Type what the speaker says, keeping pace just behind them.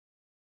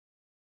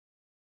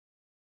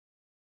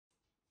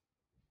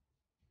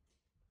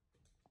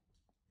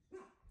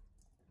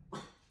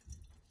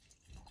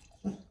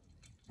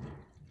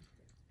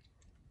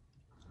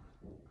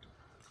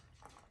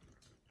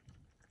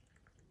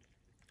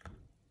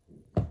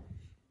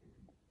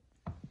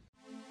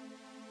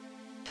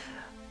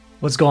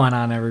What's going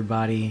on,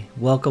 everybody?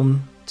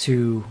 Welcome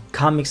to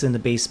Comics in the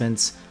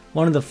Basements,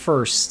 one of the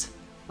first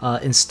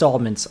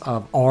installments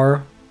of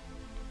our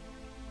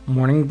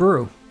Morning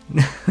Brew.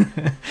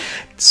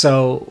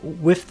 So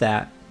with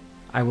that,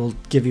 I will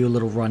give you a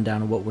little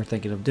rundown of what we're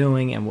thinking of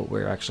doing and what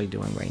we're actually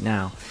doing right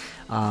now.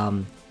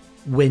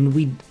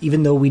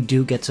 Even though we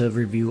do get to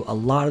review a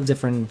lot of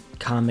different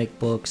comic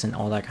books and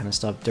all that kind of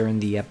stuff during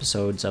the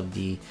episodes of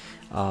the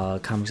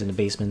Comics in the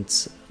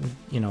Basements,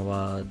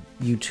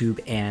 YouTube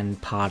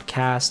and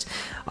podcast,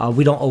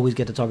 we don't always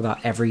get to talk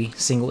about every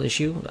single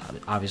issue.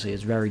 Obviously,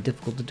 it's very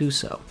difficult to do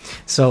so.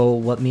 So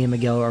what me and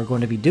Miguel are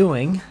going to be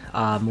doing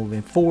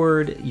moving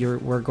forward,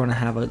 we're going to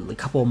have a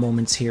couple of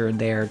moments here and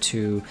there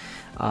to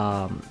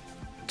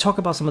talk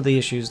about some of the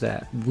issues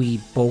that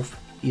we both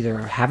either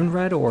haven't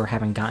read or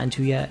haven't gotten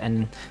to yet,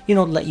 and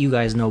let you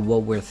guys know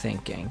what we're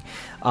thinking.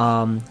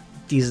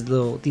 These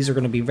are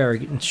going to be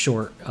very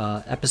short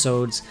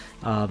episodes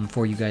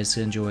for you guys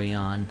to enjoy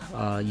on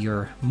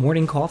your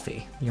morning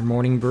coffee, your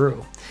morning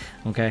brew.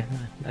 Okay,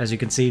 as you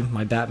can see,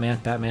 my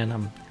Batman.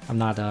 I'm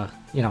not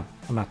I'm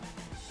not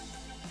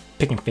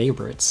picking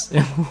favorites.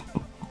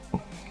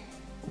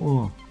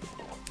 Oh,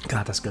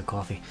 God, that's good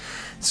coffee.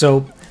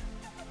 So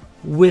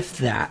with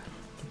that,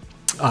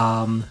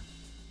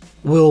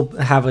 we'll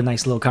have a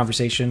nice little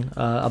conversation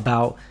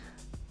about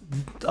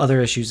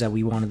other issues that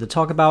we wanted to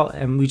talk about,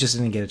 and we just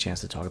didn't get a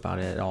chance to talk about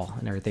it at all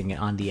and everything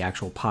on the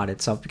actual pod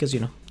itself, because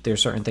there's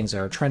certain things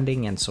that are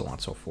trending and so on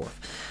and so forth.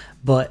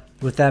 But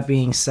with that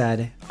being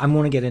said, I'm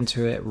going to get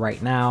into it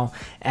right now,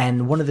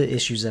 and one of the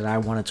issues that I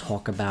want to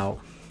talk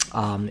about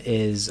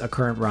is a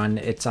current run.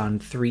 It's on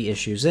 3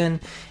 issues in,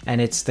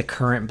 and it's the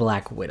current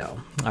Black Widow.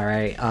 All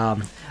right,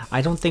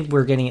 I don't think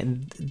we're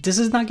getting this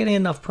is not getting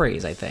enough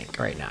praise, I think,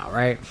 right now,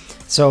 right?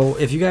 So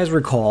if you guys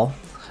recall,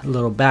 a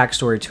little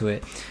backstory to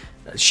it,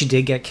 she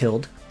did get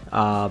killed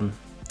during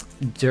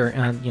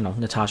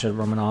Natasha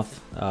Romanoff,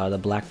 the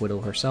Black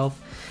Widow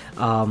herself.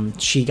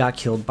 She got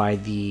killed by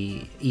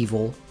the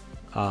evil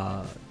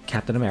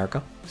Captain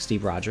America,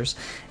 Steve Rogers,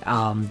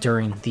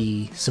 during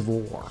the Civil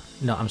War.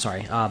 No, I'm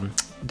sorry,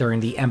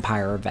 during the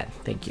Empire event.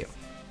 Thank you.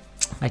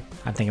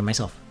 I'm thinking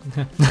myself.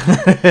 During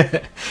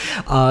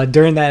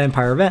that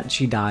Empire event,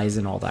 she dies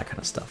and all that kind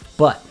of stuff.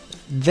 But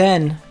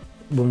then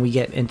when we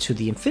get into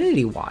the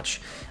Infinity Watch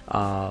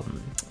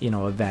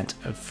event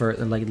for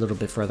like a little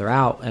bit further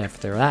out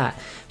after that,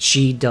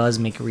 she does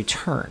make a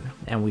return,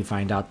 and we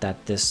find out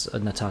that this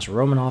Natasha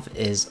Romanoff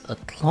is a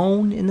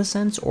clone in the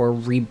sense, or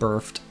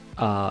rebirthed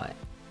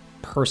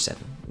person,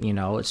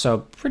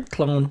 so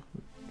clone,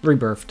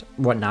 rebirthed,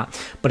 whatnot,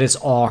 but it's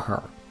all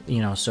her.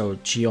 So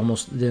she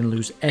almost didn't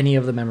lose any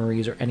of the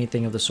memories or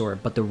anything of the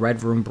sort, but the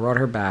Red Room brought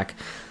her back,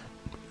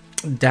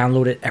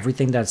 downloaded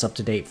everything that's up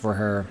to date for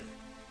her,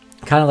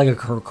 kind of like a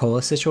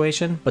Krakoa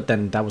situation, but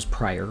then that was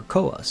prior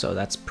Krakoa, so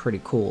that's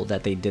pretty cool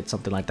that they did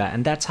something like that,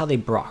 and that's how they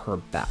brought her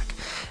back.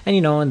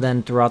 And and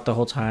then throughout the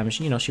whole time,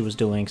 she was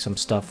doing some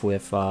stuff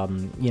with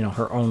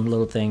her own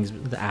little things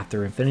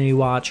after Infinity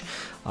Watch.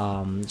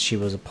 She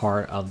was a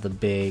part of the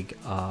big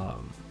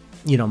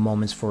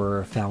moments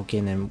for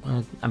Falcon and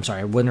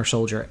Winter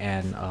Soldier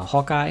and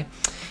Hawkeye,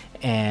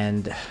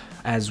 and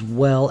as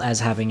well as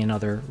having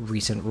another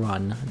recent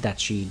run that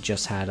she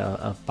just had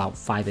about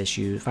 5 or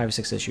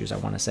 6 issues, I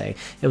want to say.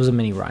 It was a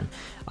mini run,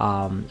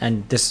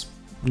 and this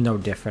no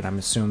different, I'm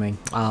assuming.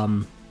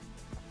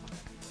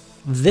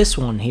 This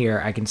one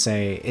here, I can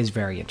say, is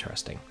very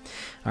interesting.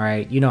 All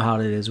right, you know how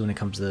it is when it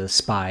comes to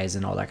spies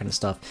and all that kind of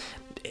stuff.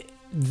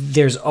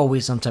 There's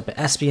always some type of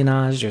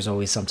espionage, there's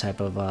always some type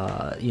of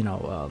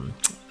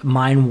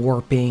mind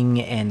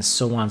warping and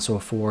so on and so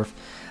forth.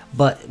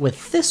 But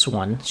with this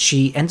one,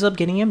 she ends up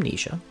getting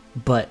amnesia.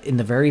 But in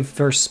the very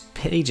first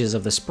pages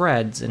of the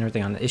spreads and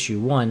everything on issue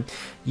 1,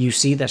 you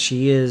see that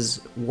she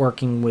is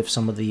working with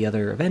some of the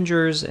other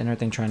Avengers and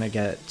everything, trying to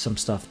get some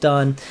stuff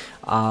done.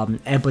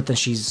 But then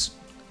she's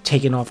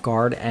taken off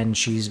guard, and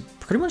she's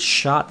pretty much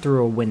shot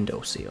through a window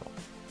seal.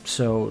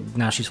 So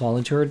now she's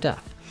falling to her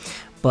death.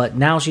 But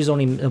now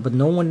but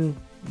no one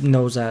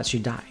knows that she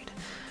died.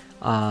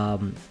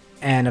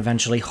 And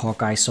eventually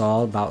Hawkeye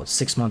saw, about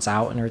 6 months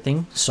out and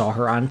everything, saw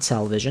her on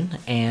television,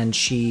 and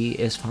she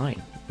is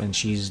fine, and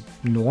she's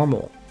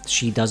normal.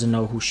 She doesn't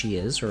know who she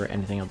is or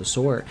anything of the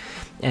sort.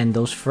 And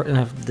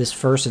this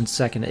first and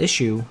second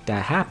issue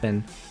that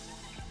happened,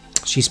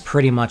 she's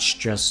pretty much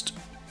just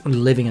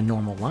living a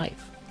normal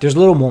life. There's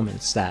little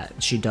moments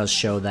that she does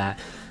show that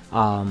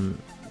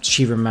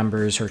she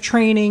remembers her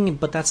training,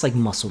 but that's like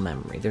muscle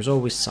memory. There's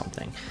always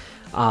something.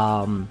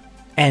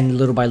 And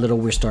little by little,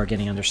 we start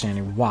getting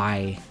understanding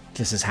why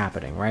this is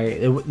happening,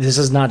 right? This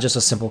is not just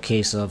a simple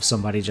case of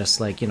somebody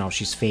just like,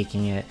 she's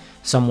faking it.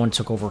 Someone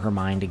took over her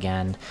mind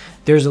again.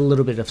 There's a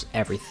little bit of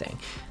everything.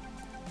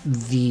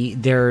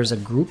 There's a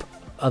group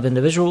of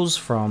individuals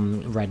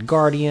from Red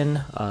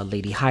Guardian,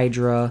 Lady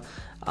Hydra,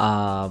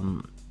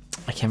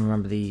 I can't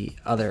remember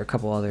a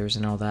couple others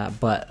and all that,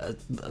 but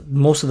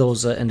most of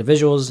those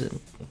individuals,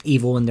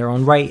 evil in their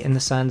own right in the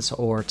sense,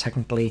 or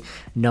technically,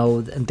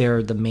 no,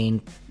 they're the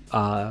main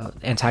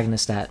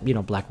antagonists that, you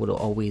know, Black Widow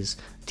always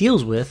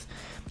deals with,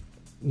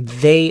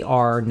 they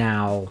are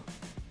now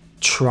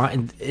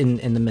trying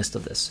in the midst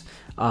of this.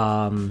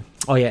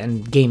 Oh yeah,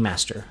 and Game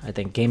Master. I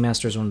think Game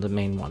Master is one of the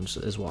main ones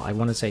as well. I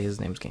want to say his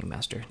name's Game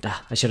Master.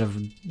 I should have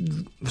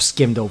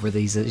skimmed over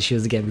these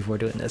issues again before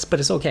doing this, but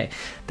it's okay.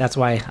 That's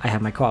why I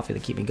have my coffee to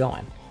keep me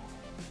going.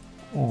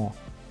 Oh.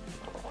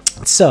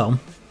 So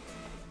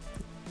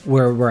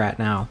where we're at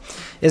now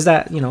is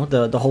that, you know,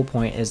 the whole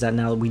point is that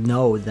now we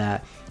know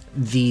that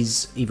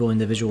these evil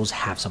individuals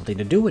have something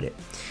to do with it.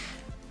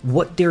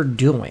 What they're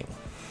doing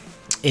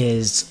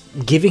is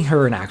giving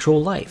her an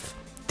actual life.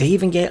 They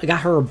even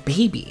got her a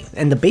baby,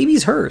 and the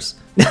baby's hers.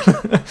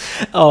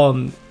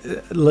 Yelena,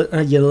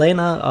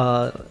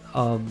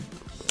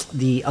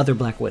 the other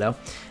Black Widow,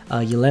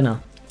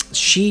 Yelena,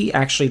 she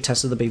actually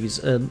tested the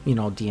baby's, you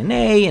know,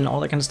 DNA and all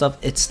that kind of stuff.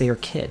 It's their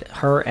kid,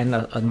 her and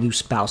a new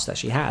spouse that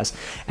she has,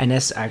 and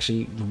that's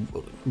actually,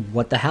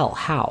 what the hell?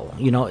 How?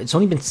 You know, it's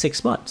only been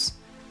 6 months.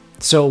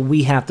 So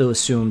we have to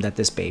assume that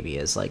this baby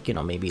is like, you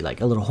know, maybe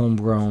like a little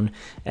homegrown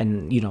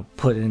and, you know,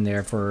 put in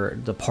there for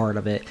the part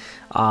of it.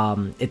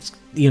 It's,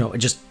 you know,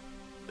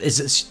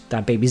 it's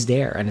that baby's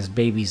there, and his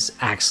baby's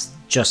acts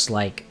just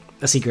like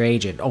a secret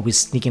agent, always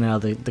sneaking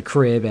out of the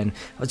crib and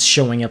it's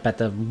showing up at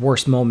the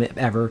worst moment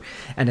ever.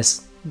 And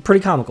it's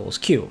pretty comical. It's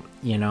cute,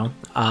 you know?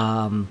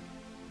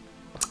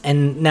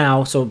 And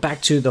now, so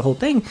back to the whole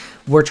thing,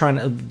 we're trying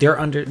to, they're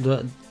under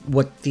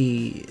what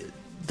the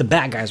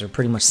bad guys are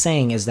pretty much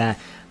saying is that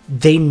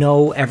they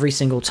know every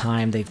single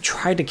time they've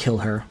tried to kill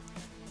her,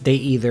 they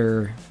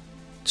either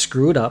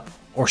screw it up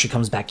or she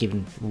comes back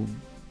even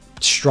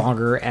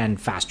stronger and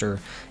faster,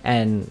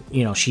 and,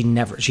 you know,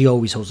 she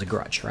always holds a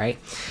grudge, right?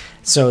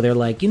 So they're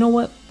like, you know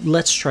what,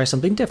 let's try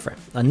something different,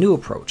 a new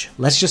approach.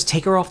 Let's just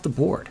take her off the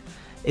board.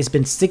 It's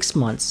been 6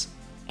 months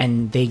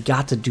and they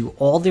got to do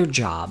all their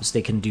jobs,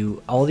 they can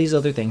do all these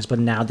other things, but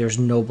now there's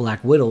no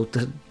Black Widow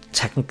to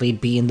technically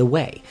be in the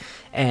way,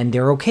 and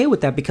they're okay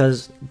with that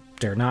because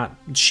they're not,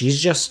 she's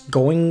just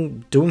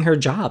doing her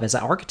job as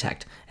an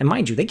architect. And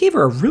mind you, they gave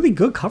her a really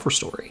good cover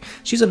story.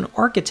 She's an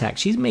architect,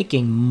 she's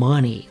making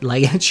money,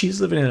 like she's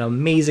living in an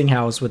amazing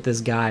house with this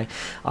guy,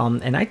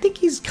 and I think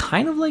he's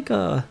kind of like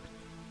a,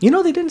 you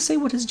know, they didn't say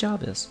what his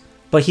job is,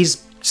 but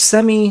he's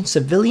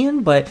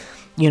semi-civilian, but,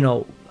 you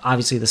know,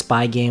 obviously the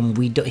spy game,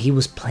 he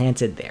was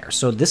planted there,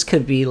 so this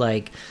could be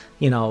like,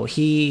 you know,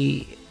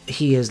 he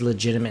is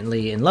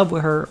legitimately in love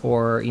with her,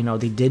 or, you know,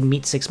 they did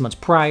meet 6 months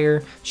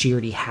prior, she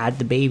already had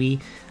the baby,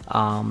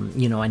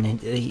 you know, and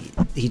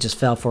he just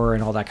fell for her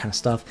and all that kind of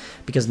stuff,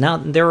 because now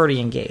they're already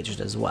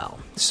engaged as well.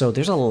 So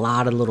there's a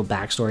lot of little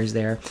backstories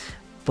there,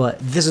 but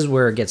this is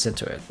where it gets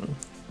into it.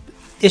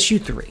 Issue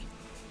 3.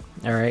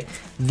 All right,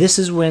 this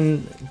is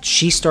when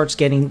she starts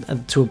getting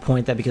to a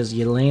point that, because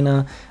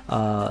Yelena,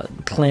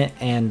 Clint,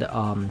 and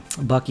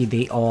Bucky,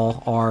 they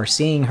all are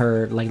seeing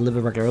her like live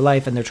a regular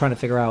life, and they're trying to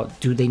figure out,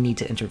 do they need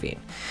to intervene?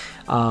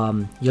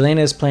 Yelena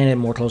is playing it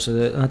more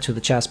closer to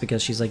the chest,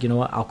 because she's like, you know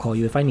what, I'll call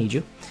you if I need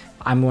you.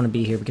 I'm going to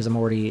be here because I'm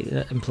already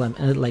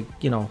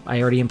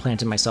I already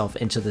implanted myself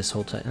into this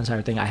whole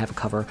entire thing. I have a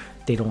cover.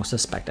 They don't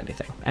suspect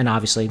anything, and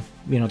obviously,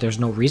 you know, there's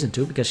no reason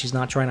to, because she's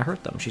not trying to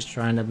hurt them. She's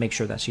trying to make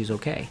sure that she's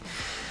okay.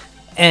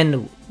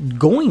 And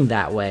going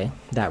that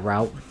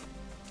route,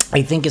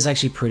 I think is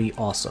actually pretty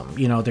awesome.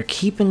 You know, they're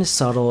keeping it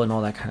subtle and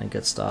all that kind of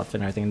good stuff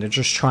and everything. They're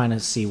just trying to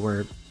see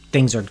where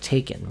things are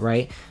taken,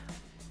 right?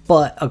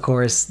 But of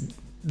course,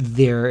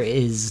 there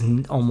is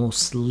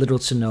almost little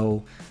to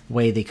no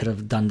way they could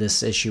have done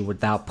this issue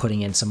without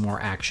putting in some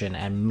more action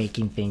and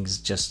making things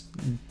just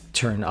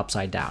turn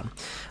upside down.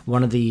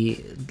 One of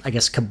the, I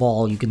guess,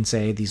 cabal, you can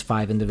say, these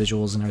 5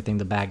 individuals and everything,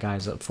 the bad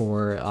guys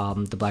for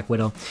the Black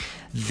Widow,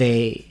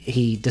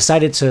 he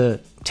decided to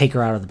take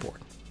her out of the board.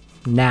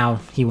 Now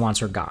he wants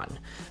her gone.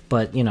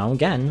 But, you know,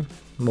 again,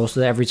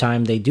 every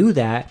time they do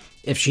that,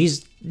 if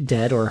she's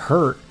dead or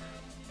hurt,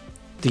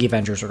 the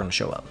Avengers are going to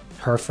show up.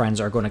 Her friends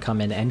are going to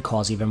come in and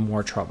cause even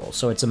more trouble.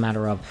 So it's a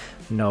matter of,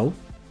 no,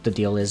 the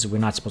deal is we're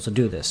not supposed to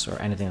do this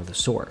or anything of the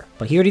sort.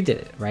 But he already did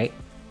it, right?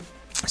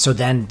 So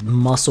then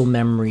muscle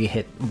memory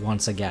hit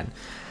once again.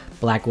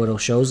 Black Widow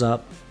shows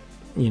up,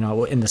 you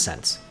know, in the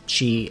sense.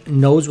 She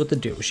knows what to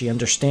do. She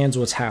understands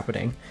what's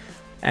happening.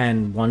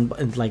 And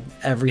like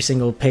every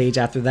single page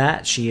after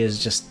that, she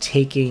is just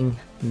taking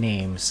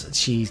names.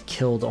 She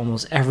killed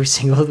almost every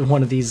single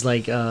one of these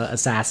like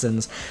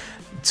assassins.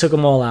 Took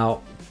them all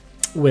out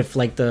with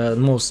like the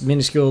most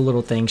minuscule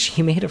little thing.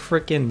 She made a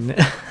freaking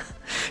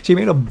she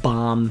made a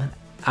bomb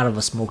out of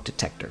a smoke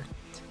detector.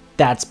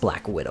 That's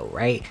Black Widow,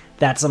 right?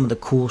 That's some of the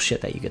cool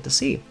shit that you get to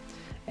see.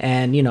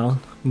 And, you know,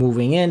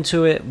 moving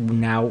into it,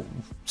 now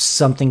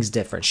something's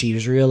different.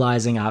 She's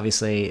realizing,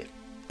 obviously,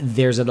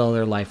 there's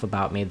another life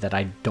about me that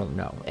I don't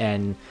know.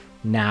 And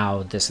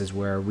now this is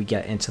where we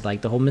get into,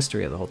 like, the whole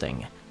mystery of the whole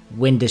thing.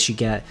 When did she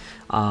get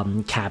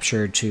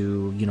captured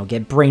to, you know,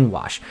 get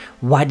brainwashed?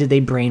 Why did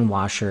they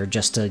brainwash her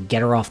just to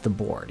get her off the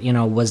board? You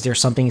know, was there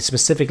something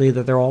specifically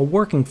that they're all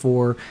working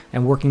for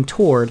and working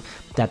toward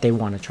that they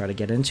want to try to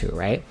get into,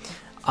 right?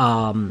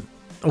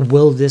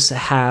 Will this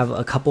have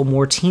a couple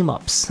more team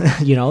ups?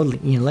 You know,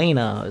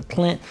 Elena,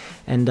 Clint,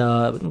 and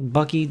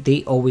Bucky,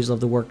 they always love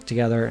to work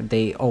together.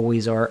 They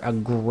always are a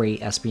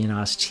great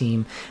espionage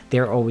team.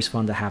 They're always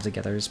fun to have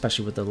together,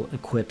 especially with the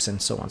quips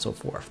and so on and so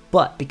forth.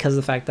 But because of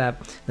the fact that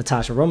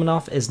Natasha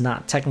Romanoff is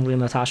not technically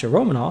Natasha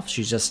Romanoff,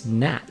 she's just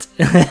Nat,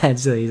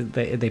 as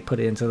they put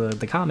it into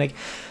the comic,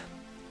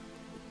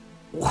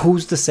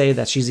 who's to say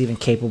that she's even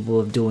capable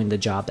of doing the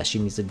job that she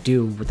needs to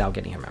do without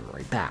getting her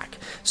memory back?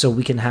 So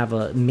we can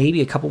have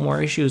maybe a couple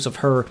more issues of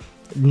her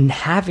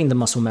having the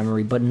muscle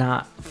memory but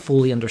not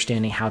fully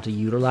understanding how to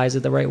utilize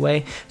it the right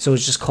way, so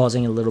it's just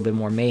causing a little bit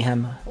more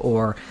mayhem,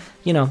 or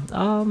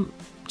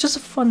just a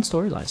fun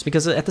storylines.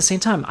 Because at the same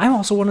time, I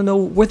also want to know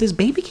where this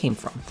baby came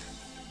from.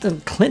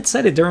 Clint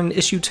said it during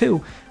issue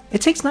 2.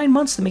 It takes 9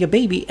 months to make a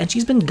baby, and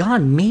she's been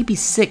gone maybe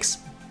 6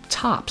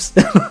 tops.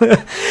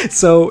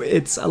 So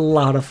it's a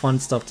lot of fun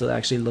stuff to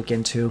actually look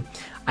into.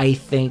 I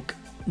think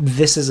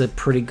this is a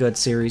pretty good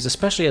series,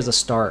 especially as a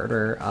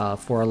starter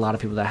for a lot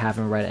of people that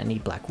haven't read any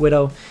Black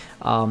Widow.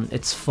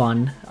 It's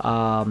fun,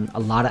 a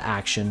lot of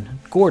action,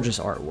 gorgeous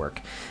artwork,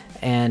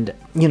 and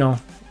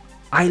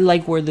I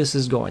like where this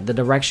is going. The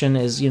direction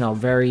is,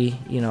 very,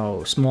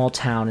 small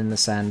town in the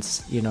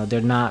sense,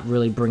 they're not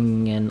really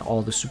bringing in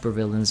all the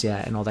supervillains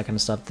yet and all that kind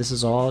of stuff. This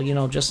is all,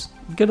 just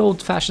good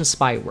old-fashioned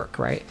spy work,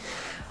 right?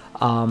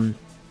 And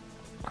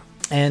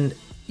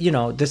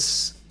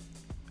this,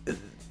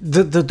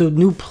 the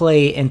new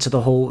play into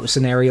the whole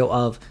scenario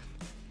of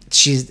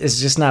it's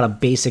just not a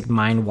basic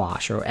mind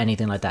wash or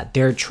anything like that.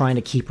 They're trying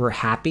to keep her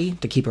happy,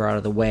 to keep her out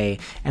of the way,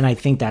 and I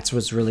think that's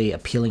what's really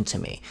appealing to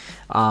me.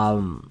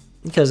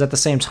 Because at the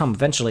same time,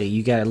 eventually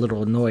you get a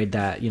little annoyed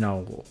that,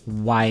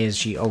 why is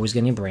she always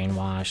getting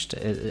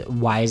brainwashed?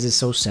 Why is it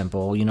so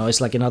simple? It's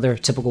like another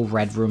typical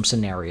Red Room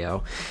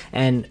scenario.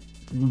 And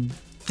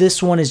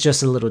this one is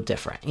just a little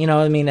different.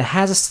 It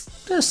has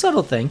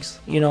subtle things,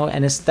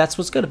 and that's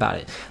what's good about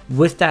it.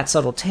 With that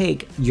subtle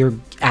take, you're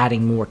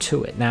adding more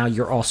to it. Now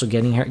you're also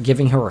giving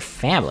her a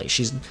family.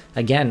 She's,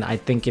 again, I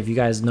think if you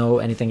guys know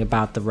anything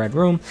about the Red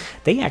Room,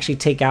 they actually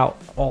take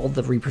out all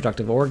the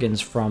reproductive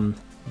organs from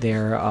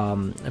their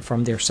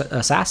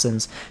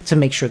assassins to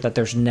make sure that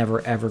there's never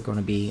ever going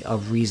to be a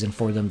reason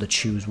for them to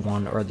choose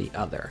one or the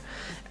other.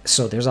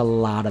 So there's a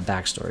lot of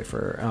backstory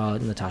for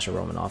Natasha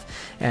Romanoff,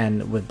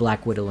 and with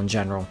Black Widow in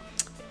general,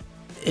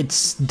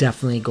 it's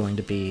definitely going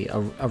to be a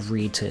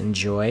read to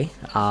enjoy.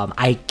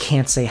 I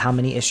can't say how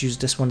many issues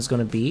this one's going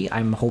to be.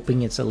 I'm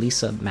hoping it's at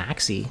least a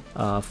maxi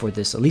for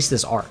this, at least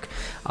this arc.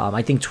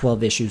 I think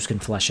 12 issues can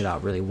flesh it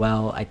out really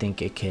well. I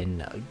think it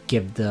can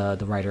give the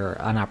writer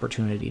an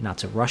opportunity not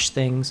to rush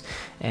things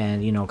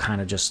and, kind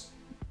of just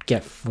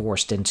get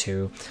forced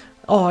into,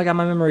 oh, I got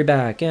my memory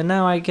back, and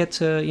now I get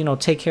to,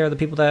 take care of the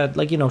people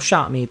that,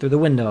 shot me through the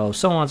window,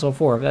 so on and so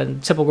forth,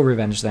 and typical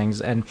revenge things.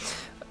 And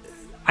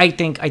I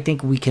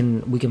think we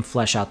can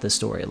flesh out this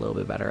story a little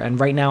bit better. And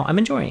right now, I'm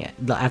enjoying it.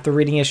 After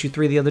reading issue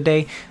 3 the other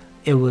day,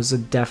 it was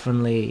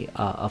definitely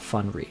a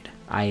fun read.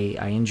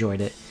 I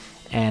enjoyed it,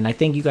 and I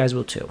think you guys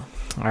will too.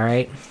 All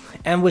right.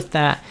 And with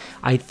that,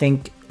 I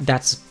think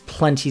that's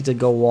plenty to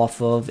go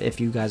off of if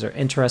you guys are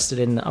interested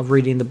in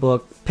reading the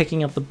book,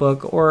 picking up the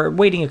book, or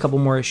waiting a couple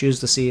more issues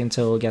to see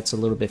until it gets a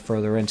little bit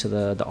further into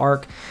the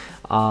arc.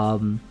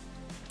 And,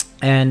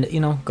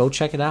 go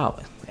check it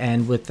out.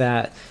 And with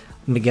that,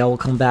 Miguel will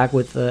come back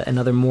with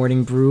another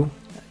Morning Brew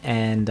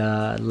and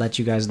let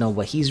you guys know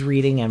what he's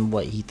reading and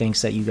what he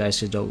thinks that you guys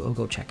should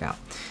go check out.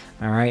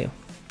 All right.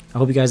 I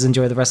hope you guys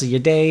enjoy the rest of your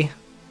day.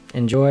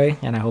 Enjoy,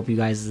 and I hope you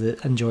guys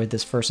enjoyed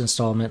this first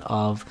installment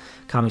of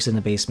Comics in the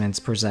Basements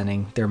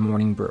presenting their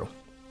Morning Brew.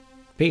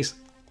 Peace.